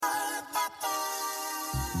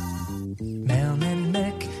Mailman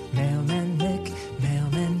Mick, Mailman Mick,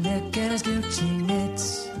 Mailman Mick and his Gucci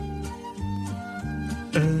knits.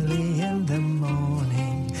 Early in the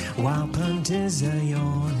morning, while punters are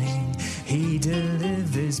yawning, he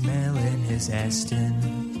delivers mail in his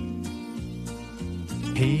Aston.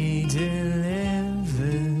 He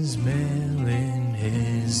delivers mail in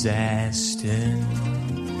his Aston.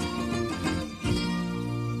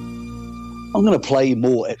 I'm going to play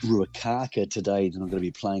more at Ruakaka today than I'm going to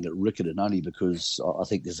be playing at Riccarton, only because I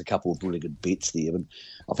think there's a couple of really good bets there. And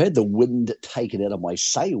I've had the wind taken out of my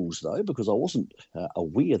sails, though, because I wasn't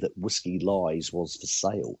aware that Whiskey Lies was for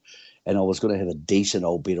sale. And I was going to have a decent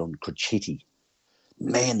old bet on Crocetti.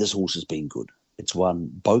 Man, this horse has been good. It's won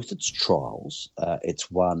both its trials.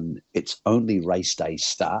 It's won its only race day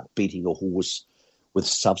start, beating a horse with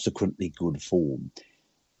subsequently good form.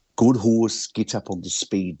 Good horse, gets up on the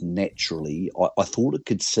speed naturally. I thought it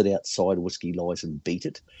could sit outside Whiskey Lies and beat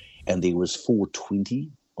it, and there was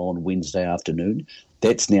 420 on Wednesday afternoon.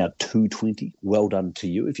 That's now 220. Well done to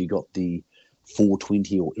you if you got the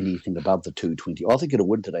 420 or anything above the 220. I think it'll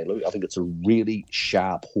win today, Lou. I think it's a really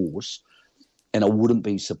sharp horse, and I wouldn't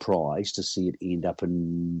be surprised to see it end up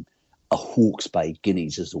in a Hawke's Bay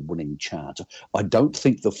Guineas as a winning chance. I don't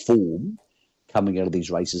think the form coming out of these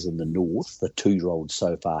races in the north, the 2-year-old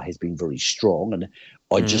so far has been very strong, and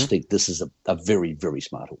I just think this is a very, very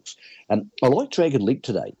smart horse. And I like Dragon Leap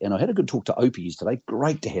today, and I had a good talk to Opie yesterday.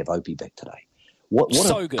 Great to have Opie back today. What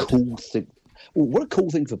so a good. Cool thing! Well, what a cool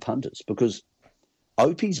thing for punters, because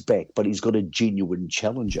Opie's back, but he's got a genuine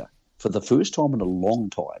challenger for the first time in a long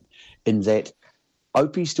time, in that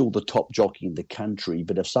Opie's still the top jockey in the country,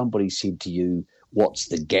 but if somebody said to you, what's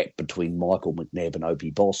the gap between Michael McNabb and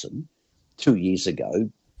Opie Bosson, 2 years ago,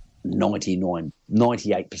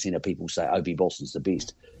 98% of people say Opie Bosson's the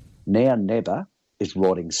best. Now Nabba is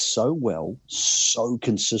riding so well, so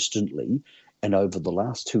consistently, and over the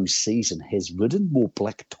last 2 seasons has ridden more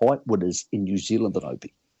black type winners in New Zealand than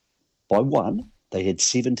Opie. By one, they had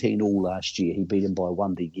 17 all last year. He beat him by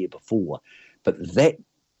one the year before. But that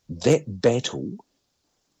battle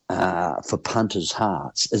for punters'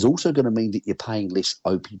 hearts is also going to mean that you're paying less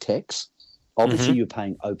Opie tax. Obviously, you're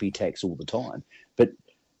paying Opie tax all the time, but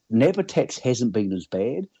Nabba tax hasn't been as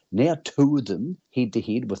bad. Now 2 of them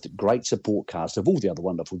head-to-head with the great support cast of all the other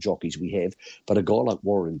wonderful jockeys we have, but a guy like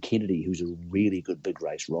Warren Kennedy, who's a really good big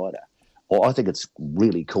race rider. I think it's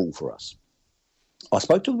really cool for us. I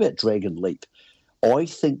spoke to him about Dragon Leap. I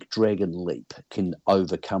think Dragon Leap can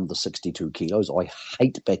overcome the 62 kilos. I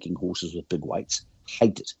hate backing horses with big weights.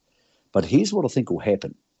 Hate it. But here's what I think will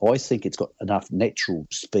happen. I think it's got enough natural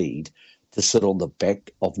speed to sit on the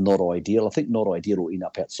back of Not Ideal. I think Not Ideal will end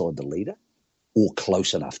up outside the leader or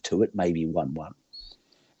close enough to it, maybe 1-1.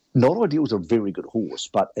 Not Ideal is a very good horse,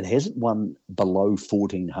 but it hasn't won below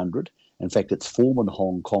 1,400. In fact, its form in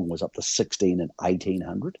Hong Kong was up to 16 and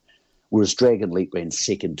 1,800, whereas Dragon Leap ran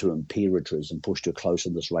second to Imperatriz and pushed her close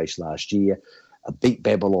in this race last year. Beat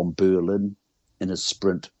Babylon Berlin in a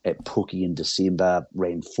sprint at Pookie in December,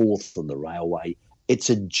 ran 4th on the railway. It's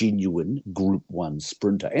a genuine Group 1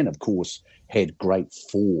 sprinter, and of course had great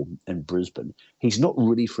form in Brisbane. He's not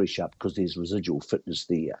really fresh up because there's residual fitness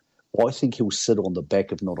there. I think he'll sit on the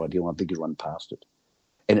back of Not Ideal, and I think he'll run past it.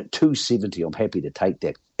 And at 270, I'm happy to take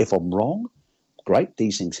that. If I'm wrong, great,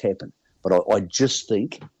 these things happen. But I just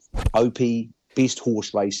think OP, best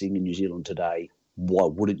horse racing in New Zealand today, why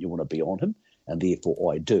wouldn't you want to be on him? And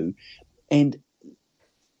therefore I do. And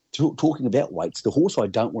talking about weights, the horse I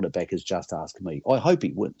don't want to back is Just Ask Me. I hope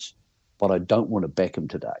he wins, but I don't want to back him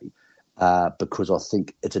today because I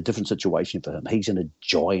think it's a different situation for him. He's in a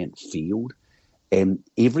giant field, and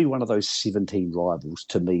every one of those 17 rivals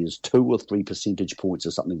to me is 2 or 3 percentage points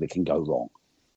of something that can go wrong.